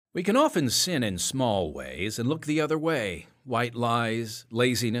We can often sin in small ways and look the other way, white lies,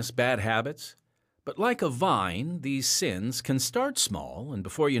 laziness, bad habits. But like a vine, these sins can start small, and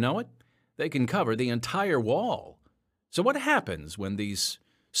before you know it, they can cover the entire wall. So what happens when these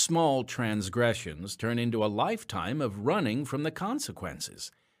small transgressions turn into a lifetime of running from the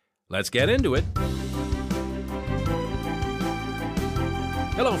consequences? Let's get into it.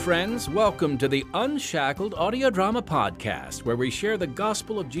 Hello, friends. Welcome to the Unshackled Audio Drama Podcast, where we share the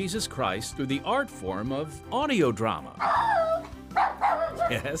gospel of Jesus Christ through the art form of audio drama.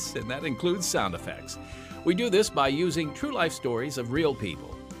 Yes, and that includes sound effects. We do this by using true life stories of real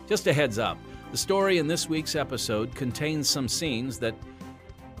people. Just a heads up, the story in this week's episode contains some scenes that,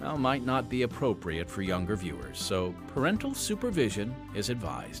 well, might not be appropriate for younger viewers, so parental supervision is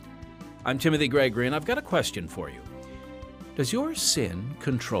advised. I'm Timothy Gregory, and I've got a question for you. Does your sin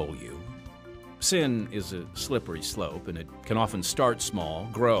control you? Sin is a slippery slope, and it can often start small,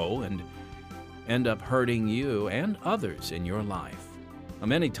 grow, and end up hurting you and others in your life.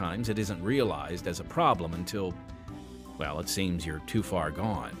 Many times it isn't realized as a problem until, well, it seems you're too far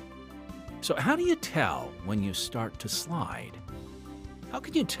gone. So how do you tell when you start to slide? How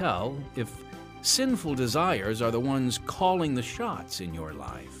can you tell if sinful desires are the ones calling the shots in your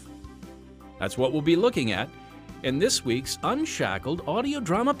life? That's what we'll be looking at in this week's Unshackled Audio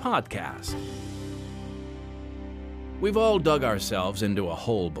Drama Podcast. We've all dug ourselves into a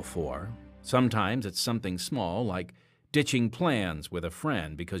hole before. Sometimes it's something small, like ditching plans with a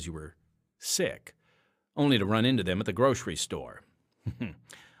friend because you were sick, only to run into them at the grocery store.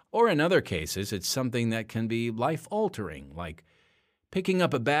 Or in other cases, it's something that can be life-altering, like picking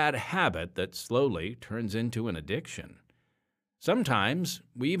up a bad habit that slowly turns into an addiction. Sometimes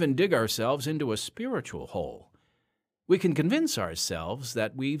we even dig ourselves into a spiritual hole. We can convince ourselves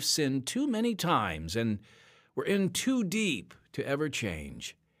that we've sinned too many times and we're in too deep to ever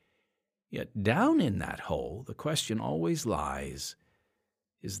change. Yet down in that hole, the question always lies,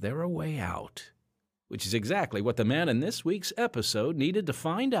 is there a way out? Which is exactly what the man in this week's episode needed to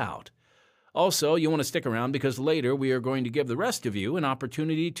find out. Also, you want to stick around because later we are going to give the rest of you an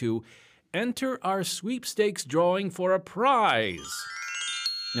opportunity to enter our sweepstakes drawing for a prize.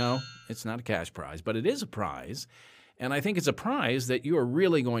 No, it's not a cash prize, but it is a prize. And I think it's a prize that you are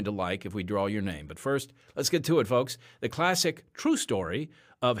really going to like if we draw your name. But first, let's get to it, folks. The classic true story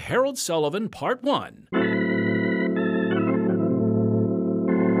of Harold Sullivan, Part 1.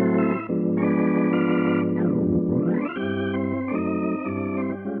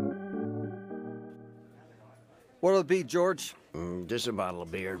 What'll it be, George? Just a bottle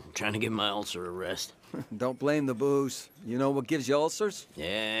of beer. Trying to give my ulcer a rest. Don't blame the booze. You know what gives you ulcers?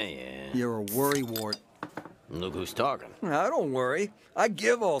 Yeah. You're a worrywart. Look who's talking. I don't worry. I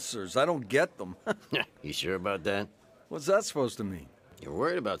give ulcers. I don't get them. You sure about that? What's that supposed to mean? You're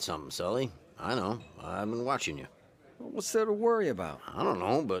worried about something, Sully. I know. I've been watching you. What's there to worry about? I don't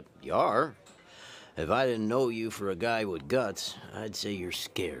know, but you are. If I didn't know you for a guy with guts, I'd say you're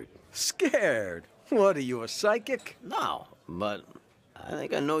scared. Scared? What, are you a psychic? No, but I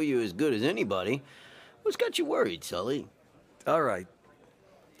think I know you as good as anybody. What's got you worried, Sully? All right.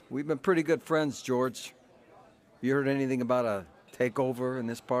 We've been pretty good friends, George. You heard anything about a takeover in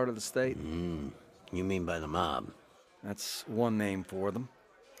this part of the state? You mean by the mob? That's one name for them.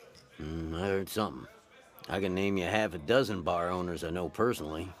 I heard something. I can name you half a dozen bar owners I know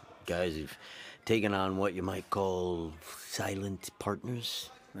personally. Guys who've taken on what you might call silent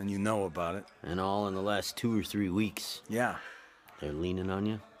partners. And you know about it. And all in the last 2 or 3 weeks. Yeah. They're leaning on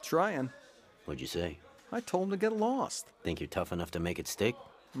you? Trying. What'd you say? I told them to get lost. Think you're tough enough to make it stick?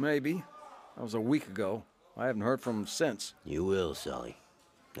 Maybe. That was a week ago. I haven't heard from them since. You will, Sully.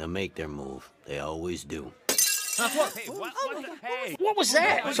 They'll make their move. They always do. What was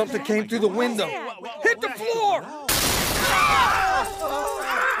that? Something came through the window. Hit the floor!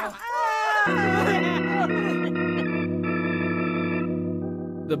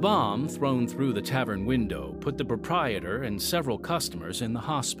 The bomb thrown through the tavern window put the proprietor and several customers in the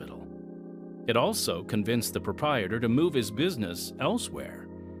hospital. It also convinced the proprietor to move his business elsewhere.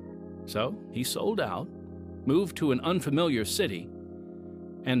 So he sold out, moved to an unfamiliar city,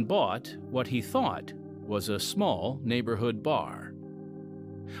 and bought what he thought was a small neighborhood bar.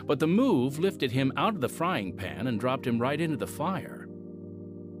 But the move lifted him out of the frying pan and dropped him right into the fire.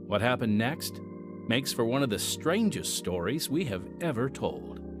 What happened next makes for one of the strangest stories we have ever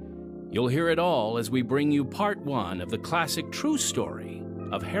told. You'll hear it all as we bring you Part 1 of the classic true story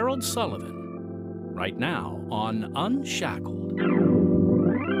of Harold Sullivan, right now on Unshackled.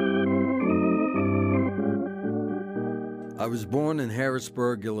 I was born in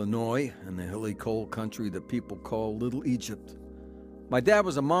Harrisburg, Illinois, in the hilly coal country that people call Little Egypt. My dad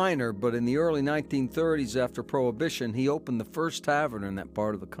was a miner, but in the early 1930s, after Prohibition, he opened the first tavern in that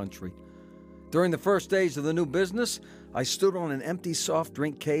part of the country. During the first days of the new business, I stood on an empty soft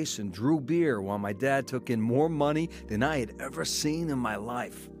drink case and drew beer while my dad took in more money than I had ever seen in my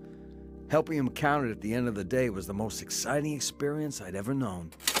life. Helping him count it at the end of the day was the most exciting experience I'd ever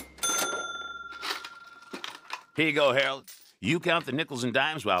known. Here you go, Harold. You count the nickels and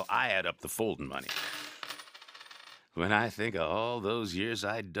dimes while I add up the folding money. When I think of all those years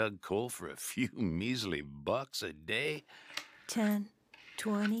I dug coal for a few measly bucks a day. 10,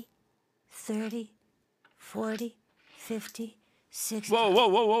 20, 30, 40, 50, 60...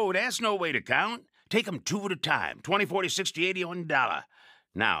 Whoa, that's no way to count. Take 'em two at a time. 20, 40, 60, 80, $1.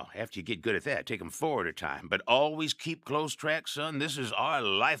 Now, after you get good at that, take 'em four at a time. But always keep close track, son. This is our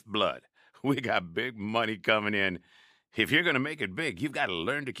lifeblood. We got big money coming in. If you're gonna make it big, you've got to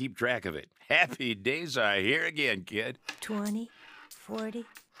learn to keep track of it. Happy days are here again, kid. 20, 40,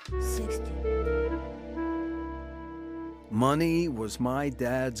 60... Money was my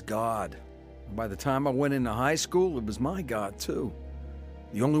dad's god. By the time I went into high school, it was my god, too.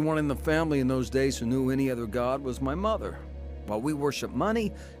 The only one in the family in those days who knew any other god was my mother. While we worshiped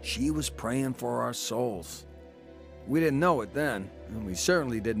money, she was praying for our souls. We didn't know it then, and we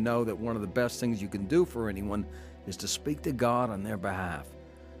certainly didn't know that one of the best things you can do for anyone is to speak to God on their behalf.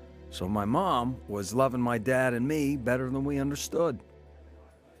 So my mom was loving my dad and me better than we understood.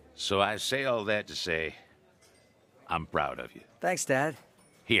 So I say all that to say, I'm proud of you. Thanks, Dad.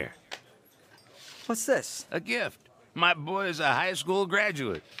 Here, What's this? a gift. My boy's a high school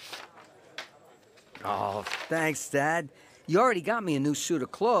graduate. Oh, thanks, Dad. You already got me a new suit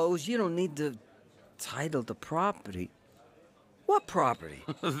of clothes. You don't need to title the property. What property?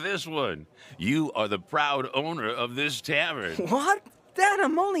 This one. You are the proud owner of this tavern. What? Dad,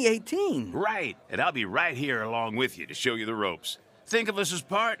 I'm only 18. Right, and I'll be right here along with you to show you the ropes. Think of us as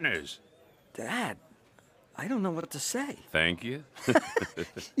partners. Dad, I don't know what to say. Thank you.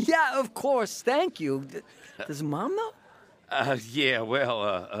 Yeah, of course, thank you. Does Mom know? Yeah,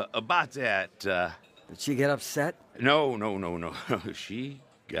 well, about that, Did she get upset? No. She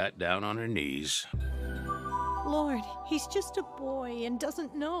got down on her knees. Lord, he's just a boy and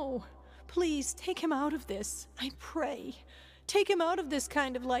doesn't know. Please take him out of this, I pray. Take him out of this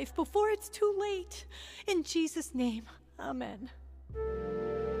kind of life before it's too late. In Jesus' name, amen.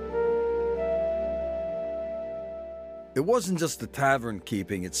 It wasn't just the tavern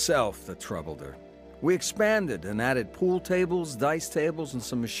keeping itself that troubled her. We expanded and added pool tables, dice tables, and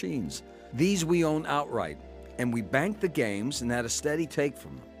some machines. These we own outright, and we banked the games and had a steady take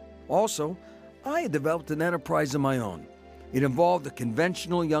from them. Also, I had developed an enterprise of my own. It involved a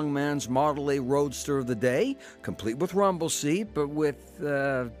conventional young man's Model A Roadster of the day, complete with rumble seat, but with,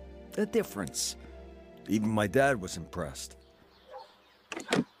 a difference. Even my dad was impressed.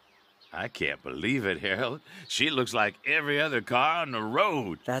 I can't believe it, Harold. She looks like every other car on the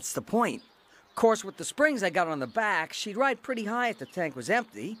road. That's the point. Of course, with the springs I got on the back, she'd ride pretty high if the tank was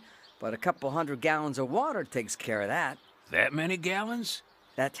empty, but a couple 100 gallons of water takes care of that. That many gallons?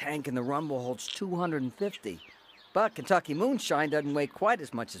 That tank in the rumble holds 250. But Kentucky moonshine doesn't weigh quite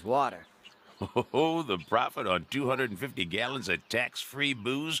as much as water. Oh, the profit on 250 gallons of tax-free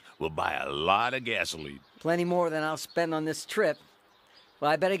booze will buy a lot of gasoline. Plenty more than I'll spend on this trip.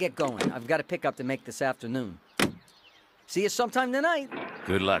 Well, I better get going. I've got a pickup to make this afternoon. See you sometime tonight.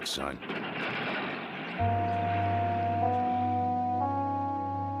 Good luck, son.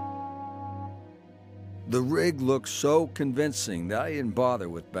 The rig looked so convincing that I didn't bother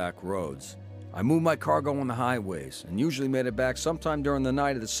with back roads. I moved my cargo on the highways and usually made it back sometime during the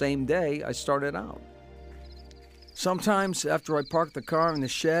night of the same day I started out. Sometimes, after I parked the car in the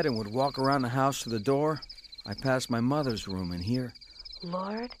shed and would walk around the house to the door, I passed my mother's room and hear,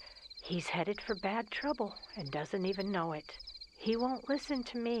 Lord, he's headed for bad trouble and doesn't even know it. He won't listen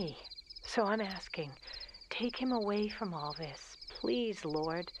to me. So I'm asking, take him away from all this. Please,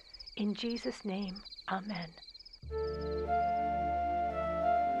 Lord. In Jesus' name, amen.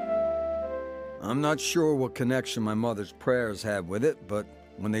 I'm not sure what connection my mother's prayers had with it, but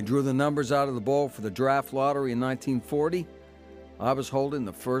when they drew the numbers out of the bowl for the draft lottery in 1940, I was holding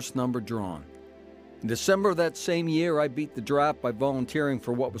the first number drawn. In December of that same year, I beat the draft by volunteering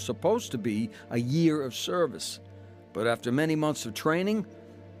for what was supposed to be a year of service. But after many months of training,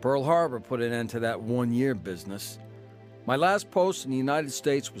 Pearl Harbor put an end to that one-year business. My last post in the United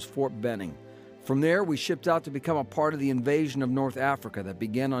States was Fort Benning. From there, we shipped out to become a part of the invasion of North Africa that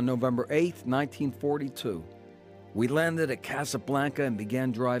began on November 8, 1942. We landed at Casablanca and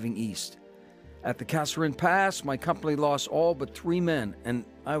began driving east. At the Kasserine Pass, my company lost all but 3 men, and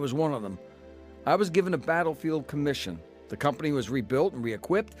I was one of them. I was given a battlefield commission, The company was rebuilt and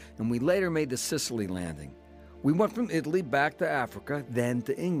re-equipped, and we later made the Sicily landing. We went from Italy back to Africa, then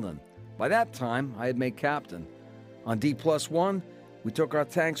to England. By that time, I had made captain. On D+1, we took our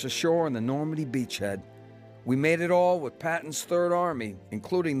tanks ashore in the Normandy beachhead. We made it all with Patton's Third Army,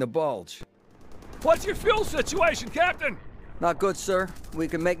 including the Bulge. What's your fuel situation, Captain? Not good, sir. We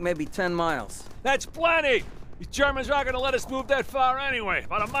can make maybe 10 miles. That's plenty! These Germans aren't gonna let us move that far anyway.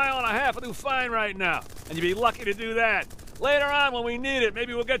 About 1.5 miles will do fine right now. And you'd be lucky to do that. Later on, when we need it,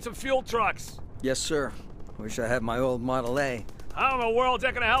 maybe we'll get some fuel trucks. Yes, sir. Wish I had my old Model A. How in the world's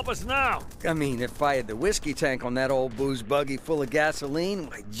that gonna help us now? I mean, if I had the whiskey tank on that old booze buggy full of gasoline,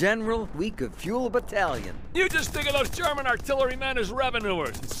 why, General, we could fuel a battalion. You just think of those German artillerymen as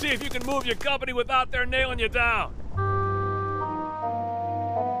revenuers and see if you can move your company without their nailing you down.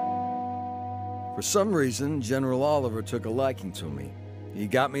 For some reason, General Oliver took a liking to me. He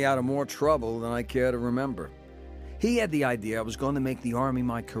got me out of more trouble than I care to remember. He had the idea I was going to make the Army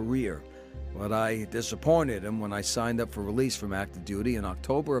my career, but I disappointed him when I signed up for release from active duty in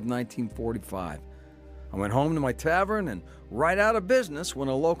October of 1945. I went home to my tavern and right out of business when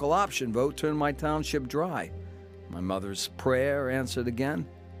a local option vote turned my township dry. My mother's prayer answered again?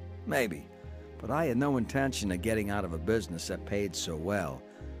 Maybe, but I had no intention of getting out of a business that paid so well.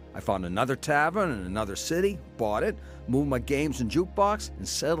 I found another tavern in another city, bought it, moved my games and jukebox, and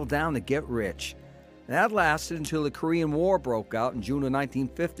settled down to get rich. That lasted until the Korean War broke out in June of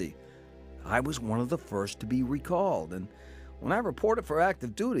 1950. I was one of the first to be recalled, and when I reported for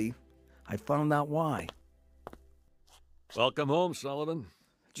active duty, I found out why. Welcome home, Sullivan.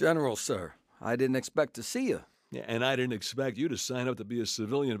 General, sir, I didn't expect to see you. Yeah, and I didn't expect you to sign up to be a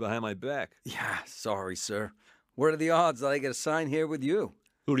civilian behind my back. Yeah, sorry, sir. What are the odds that I get a sign here with you?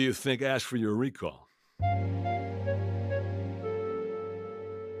 Who do you think asked for your recall?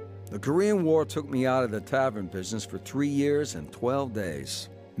 The Korean War took me out of the tavern business for 3 years and 12 days.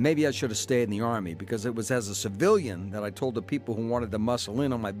 Maybe I should have stayed in the Army, because it was as a civilian that I told the people who wanted to muscle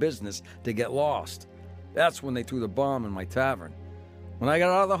in on my business to get lost. That's when they threw the bomb in my tavern. When I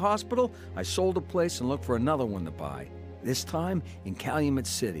got out of the hospital, I sold a place and looked for another one to buy, this time in Calumet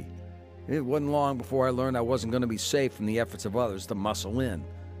City. It wasn't long before I learned I wasn't going to be safe from the efforts of others to muscle in.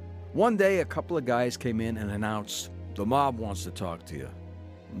 One day, a couple of guys came in and announced, "The mob wants to talk to you."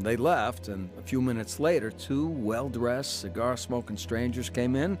 They left, and a few minutes later, 2 well-dressed, cigar-smoking strangers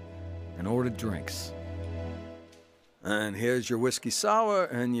came in and ordered drinks. And here's your whiskey sour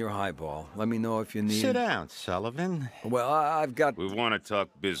and your highball. Let me know if you need... Sit down, Sullivan. Well, I've got... We want to talk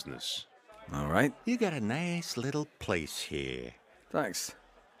business. All right. You got a nice little place here. Thanks.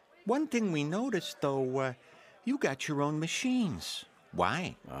 One thing we noticed, though, you got your own machines.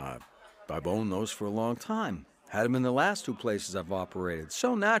 Why? I've owned those for a long time. Had them in the last 2 places I've operated.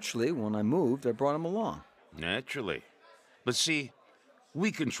 So naturally, when I moved, I brought them along. Naturally. But see,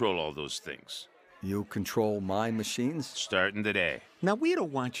 we control all those things. You control my machines? Starting today. Now, we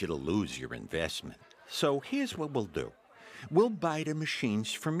don't want you to lose your investment. So here's what we'll do. We'll buy the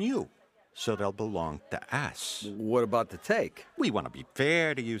machines from you, so they'll belong to us. What about the take? We want to be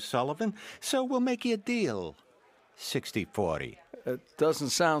fair to you, Sullivan, so we'll make you a deal. 60-40. It doesn't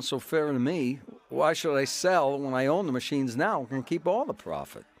sound so fair to me. Why should I sell when I own the machines now and can keep all the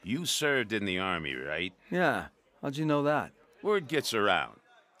profit? You served in the Army, right? Yeah. How'd you know that? Word gets around.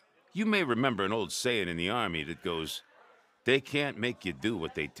 You may remember an old saying in the Army that goes, "They can't make you do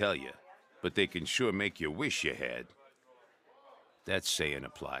what they tell you, but they can sure make you wish you had." That saying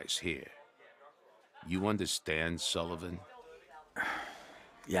applies here. You understand, Sullivan?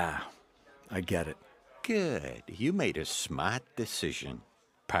 Yeah, I get it. Good. You made a smart decision,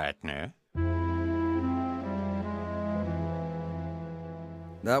 partner.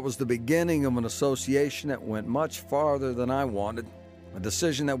 That was the beginning of an association that went much farther than I wanted. A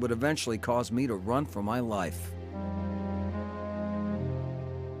decision that would eventually cause me to run for my life.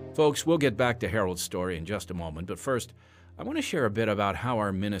 Folks, we'll get back to Harold's story in just a moment, but first, I want to share a bit about how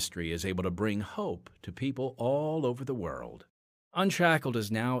our ministry is able to bring hope to people all over the world. Unshackled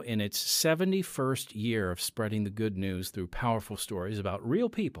is now in its 71st year of spreading the good news through powerful stories about real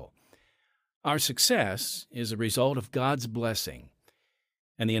people. Our success is a result of God's blessing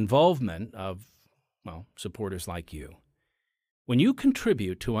and the involvement of, supporters like you. When you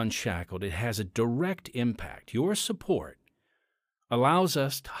contribute to Unshackled, it has a direct impact. Your support allows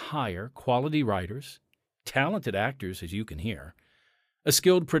us to hire quality writers, talented actors, as you can hear, a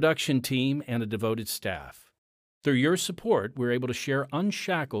skilled production team, and a devoted staff. Through your support, we're able to share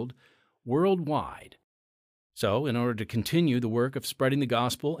Unshackled worldwide. So, in order to continue the work of spreading the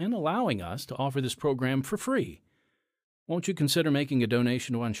gospel and allowing us to offer this program for free, won't you consider making a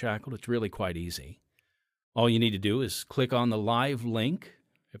donation to Unshackled? It's really quite easy. All you need to do is click on the live link,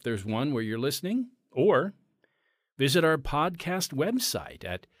 if there's one where you're listening, or visit our podcast website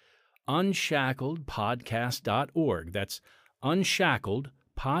at unshackledpodcast.org. That's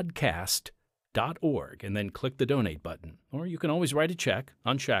unshackledpodcast.org, and then click the donate button. Or you can always write a check,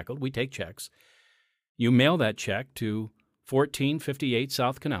 Unshackled. We take checks. You mail that check to 1458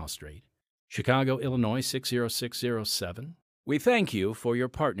 South Canal Street, Chicago, Illinois 60607. We thank you for your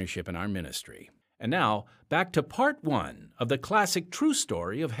partnership in our ministry. And now, back to part 1 of the classic true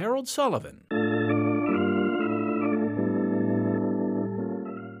story of Harold Sullivan.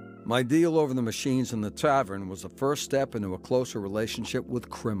 My deal over the machines in the tavern was the first step into a closer relationship with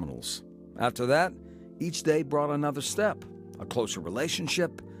criminals. After that, each day brought another step, a closer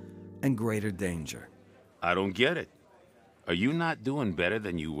relationship and greater danger. I don't get it. Are you not doing better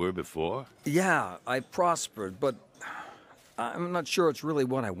than you were before? Yeah, I prospered, but I'm not sure it's really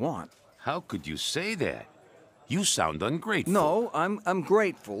what I want. How could you say that? You sound ungrateful. No, I'm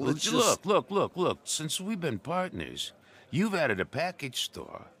grateful. It's just... Look. Since we've been partners, you've added a package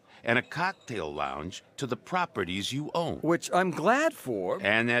store and a cocktail lounge to the properties you own. Which I'm glad for.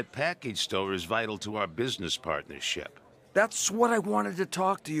 And that package store is vital to our business partnership. That's what I wanted to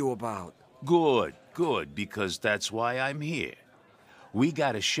talk to you about. Good, because that's why I'm here. We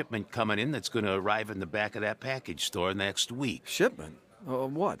got a shipment coming in that's going to arrive in the back of that package store next week. Shipment?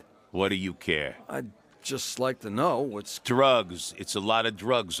 What? What do you care? I'd just like to know what's... Drugs. It's a lot of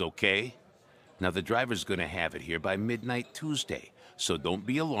drugs, okay? Now, the driver's going to have it here by midnight Tuesday, so don't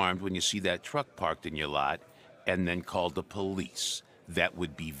be alarmed when you see that truck parked in your lot and then call the police. That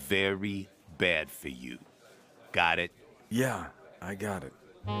would be very bad for you. Got it? Yeah, I got it.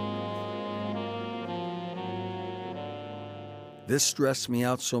 This stressed me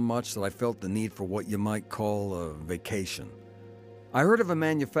out so much that I felt the need for what you might call a vacation. I heard of a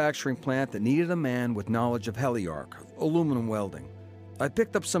manufacturing plant that needed a man with knowledge of heliarc, aluminum welding. I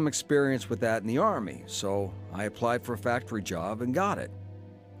picked up some experience with that in the Army, so I applied for a factory job and got it.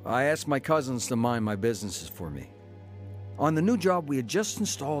 I asked my cousins to mind my businesses for me. On the new job, we had just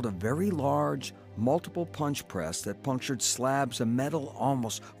installed a very large, multiple punch press that punctured slabs of metal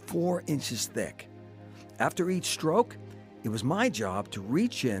almost 4 inches thick. After each stroke, it was my job to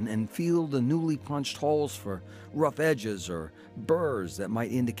reach in and feel the newly punched holes for rough edges or burrs that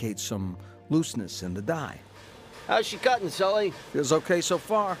might indicate some looseness in the die. How's she cutting, Sully? Feels okay so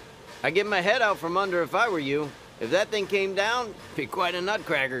far. I'd get my head out from under if I were you. If that thing came down, it'd be quite a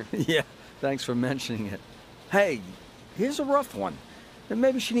nutcracker. Yeah, thanks for mentioning it. Hey, here's a rough one. And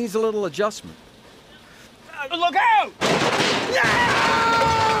maybe she needs a little adjustment. Look out!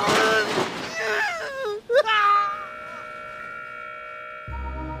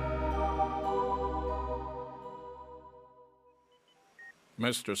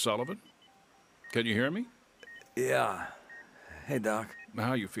 Mr. Sullivan, can you hear me? Yeah. Hey, Doc.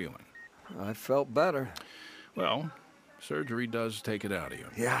 How you feeling? I felt better. Well, surgery does take it out of you.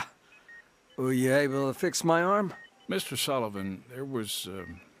 Yeah. Were you able to fix my arm? Mr. Sullivan, there was,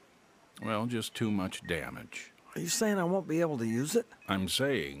 just too much damage. Are you saying I won't be able to use it? I'm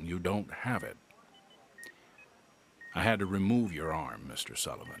saying you don't have it. I had to remove your arm, Mr.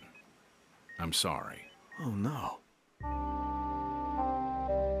 Sullivan. I'm sorry. Oh, no.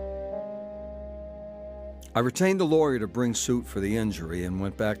 I retained a lawyer to bring suit for the injury and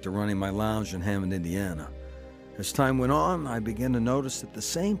went back to running my lounge in Hammond, Indiana. As time went on, I began to notice that the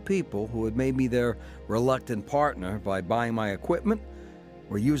same people who had made me their reluctant partner by buying my equipment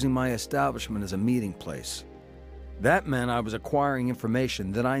were using my establishment as a meeting place. That meant I was acquiring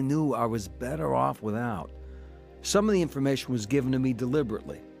information that I knew I was better off without. Some of the information was given to me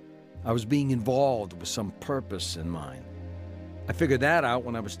deliberately. I was being involved with some purpose in mind. I figured that out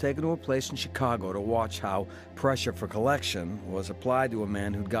when I was taken to a place in Chicago to watch how pressure for collection was applied to a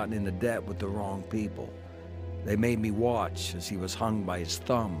man who'd gotten into debt with the wrong people. They made me watch as he was hung by his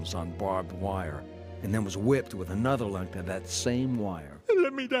thumbs on barbed wire and then was whipped with another length of that same wire.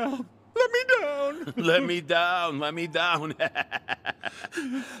 Let me down. Let me down. Let me down.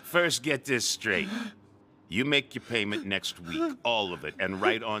 First, get this straight. You make your payment next week, all of it, and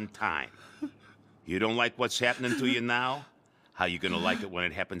right on time. You don't like what's happening to you now? How you gonna like it when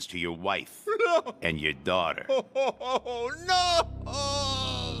it happens to your wife and your daughter? Oh, no!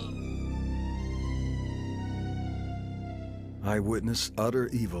 I witnessed utter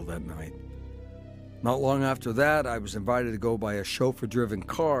evil that night. Not long after that, I was invited to go by a chauffeur-driven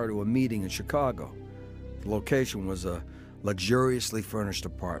car to a meeting in Chicago. The location was a luxuriously furnished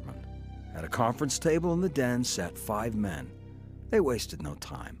apartment. At a conference table in the den sat 5 men. They wasted no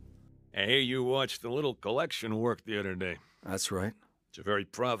time. Hey, you watched the little collection work the other day. That's right. It's a very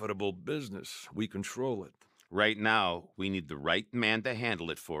profitable business. We control it. Right now, we need the right man to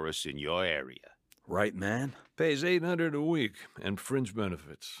handle it for us in your area. Right, man? Pays $800 a week and fringe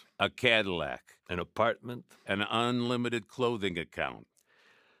benefits. A Cadillac, An apartment. an unlimited clothing account.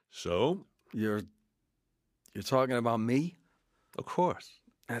 So, You're talking about me? of course.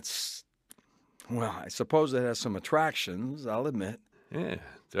 Well, I suppose it has some attractions, I'll admit. Yeah,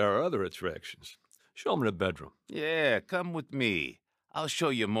 there are other attractions. Show 'em the bedroom. Yeah, come with me. I'll show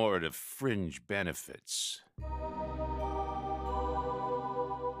you more of the fringe benefits.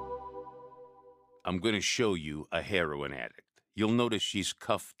 I'm going to show you a heroin addict. You'll notice she's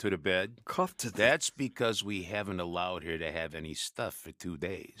cuffed to the bed. Cuffed to the... That's because we haven't allowed her to have any stuff for 2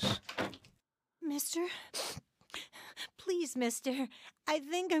 days. Mister? Please, mister. I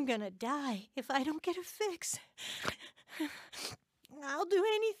think I'm gonna die if I don't get a fix. I'll do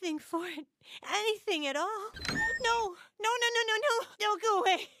anything for it. Anything at all. No. Don't go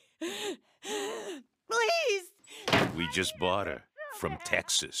away. Please. We just bought her from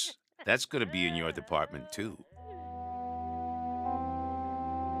Texas. That's going to be in your department, too.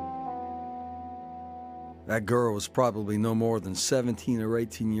 That girl was probably no more than 17 or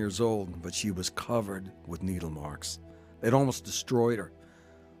 18 years old, but she was covered with needle marks. They'd almost destroyed her.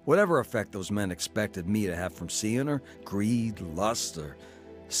 Whatever effect those men expected me to have from seeing her, greed, lust, or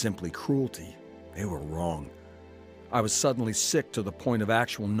simply cruelty, they were wrong. I was suddenly sick to the point of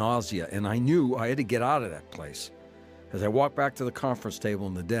actual nausea, and I knew I had to get out of that place. As I walked back to the conference table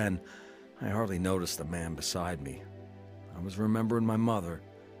in the den, I hardly noticed the man beside me. I was remembering my mother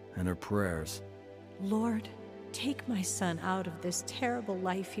and her prayers. Lord, take my son out of this terrible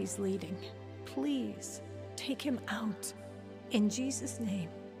life he's leading. Please, take him out. In Jesus' name,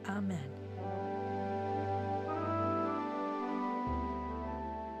 amen.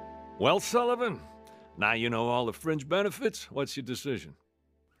 Well, Sullivan, now you know all the fringe benefits. What's your decision?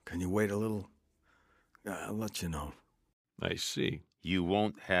 Can you wait a little? I'll let you know. I see. You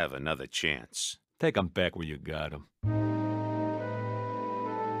won't have another chance. Take 'em back where you got 'em.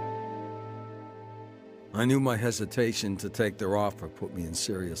 I knew my hesitation to take their offer put me in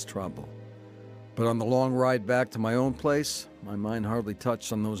serious trouble. But on the long ride back to my own place, my mind hardly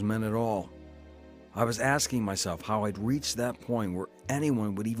touched on those men at all. I was asking myself how I'd reached that point where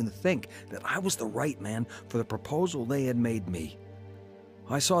anyone would even think that I was the right man for the proposal they had made me.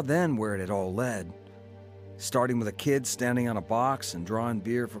 I saw then where it had all led. Starting with a kid standing on a box and drawing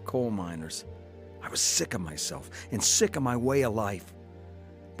beer for coal miners. I was sick of myself and sick of my way of life.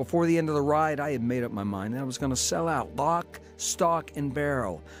 Before the end of the ride, I had made up my mind that I was going to sell out, lock, stock, and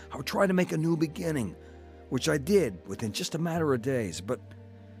barrel. I would try to make a new beginning, which I did within just a matter of days, but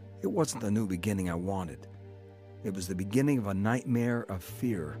it wasn't the new beginning I wanted. It was the beginning of a nightmare of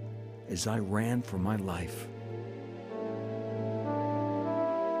fear as I ran for my life.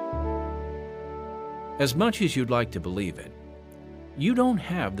 As much as you'd like to believe it, you don't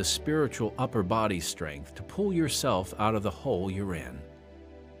have the spiritual upper body strength to pull yourself out of the hole you're in.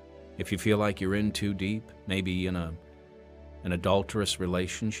 If you feel like you're in too deep, maybe in an adulterous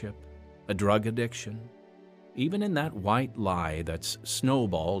relationship, a drug addiction, even in that white lie that's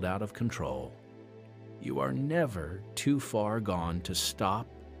snowballed out of control, you are never too far gone to stop,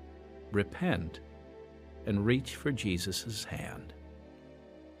 repent, and reach for Jesus' hand.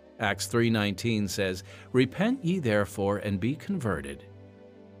 Acts 3:19 says, "Repent ye therefore and be converted,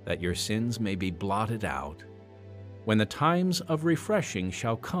 that your sins may be blotted out, when the times of refreshing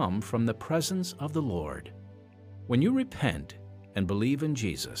shall come from the presence of the Lord." When you repent and believe in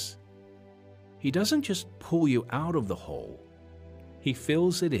Jesus, He doesn't just pull you out of the hole, He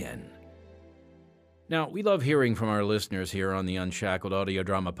fills it in. Now, we love hearing from our listeners here on the Unshackled Audio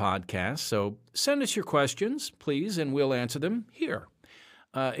Drama Podcast, so send us your questions, please, and we'll answer them here.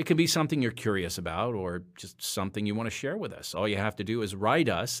 It can be something you're curious about or just something you want to share with us. All you have to do is write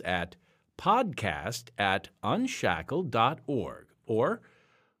us at podcast@unshackled.org or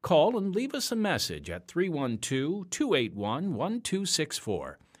call and leave us a message at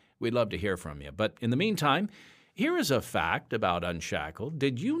 312-281-1264. We'd love to hear from you. But in the meantime, here is a fact about Unshackled.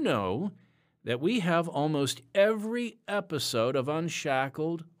 Did you know that we have almost every episode of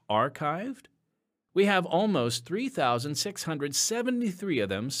Unshackled archived? We have almost 3,673 of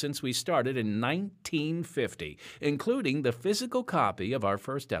them since we started in 1950, including the physical copy of our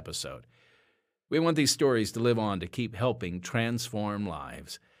first episode. We want these stories to live on to keep helping transform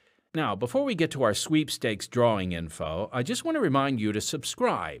lives. Now, before we get to our sweepstakes drawing info, I just want to remind you to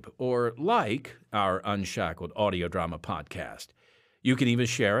subscribe or like our Unshackled Audio Drama Podcast. You can even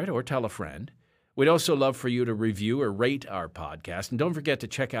share it or tell a friend. We'd also love for you to review or rate our podcast. And don't forget to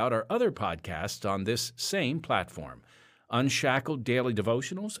check out our other podcasts on this same platform, Unshackled Daily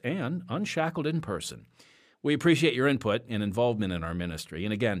Devotionals and Unshackled in Person. We appreciate your input and involvement in our ministry.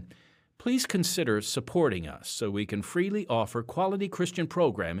 And again, please consider supporting us so we can freely offer quality Christian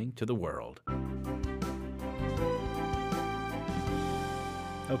programming to the world.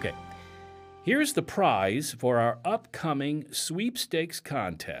 Okay, here's the prize for our upcoming sweepstakes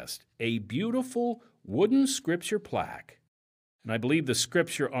contest, a beautiful wooden scripture plaque. And I believe the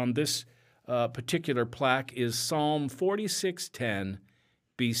scripture on this particular plaque is Psalm 46:10,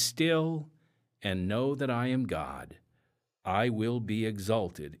 "Be still and know that I am God. I will be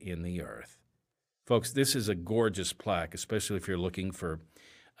exalted in the earth." Folks, this is a gorgeous plaque, especially if you're looking for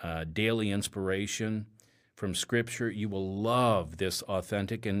daily inspiration from Scripture. You will love this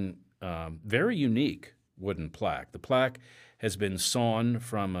authentic and very unique wooden plaque. The plaque has been sawn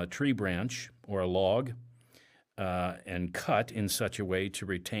from a tree branch or a log and cut in such a way to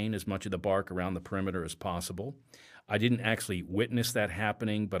retain as much of the bark around the perimeter as possible. I didn't actually witness that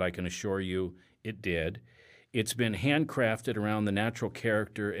happening, but I can assure you it did. It's been handcrafted around the natural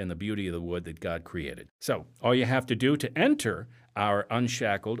character and the beauty of the wood that God created. So all you have to do to enter our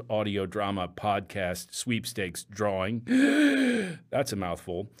Unshackled audio drama podcast sweepstakes drawing, that's a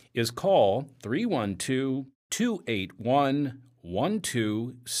mouthful, is call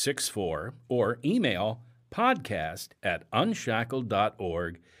 312-281-1264 or email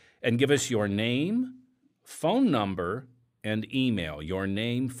podcast@unshackled.org and give us your name, phone number, and email. Your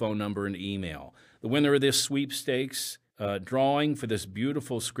name, phone number, and email. The winner of this sweepstakes drawing for this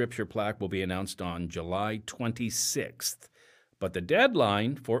beautiful scripture plaque will be announced on July 26th. But the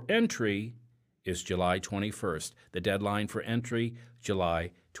deadline for entry is July 21st. The deadline for entry,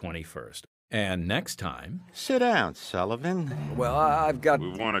 July 21st. And next time... Sit down, Sullivan. Well, I've got...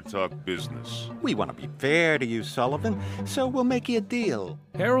 We want to talk business. We want to be fair to you, Sullivan, so we'll make you a deal.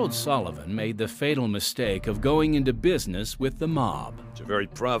 Harold Sullivan made the fatal mistake of going into business with the mob. It's a very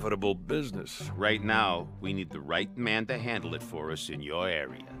profitable business. Right now, we need the right man to handle it for us in your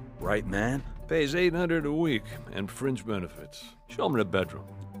area. Right, man? Pays $800 a week and fringe benefits. Show him the bedroom.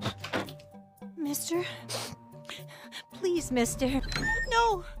 Mister? Please, mister.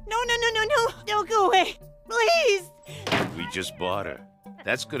 No, don't go away. Please. We just bought her.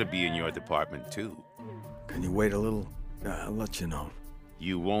 That's going to be in your department, too. Can you wait a little? I'll let you know.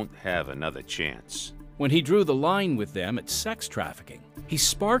 You won't have another chance. When he drew the line with them at sex trafficking, he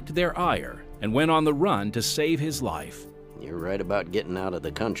sparked their ire and went on the run to save his life. You're right about getting out of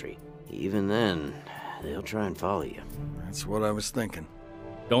the country. Even then, they'll try and follow you. That's what I was thinking.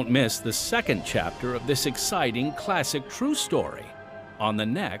 Don't miss the second chapter of this exciting classic true story on the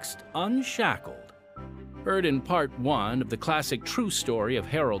next Unshackled. Heard in part one of the classic true story of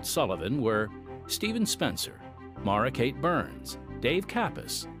Harold Sullivan were Stephen Spencer, Mara Kate Burns, Dave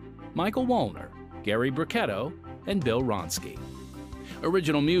Kappas, Michael Woolner, Gary Burketto, and Bill Ronsky.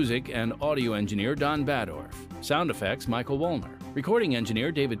 Original music and audio engineer Don Badorf. Sound effects Michael Woolner. Recording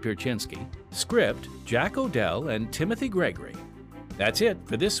engineer David Pierczynski. Script Jack Odell and Timothy Gregory. That's it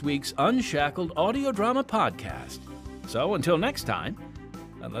for this week's Unshackled audio drama podcast. So until next time,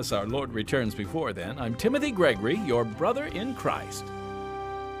 unless our Lord returns before then, I'm Timothy Gregory, your brother in Christ.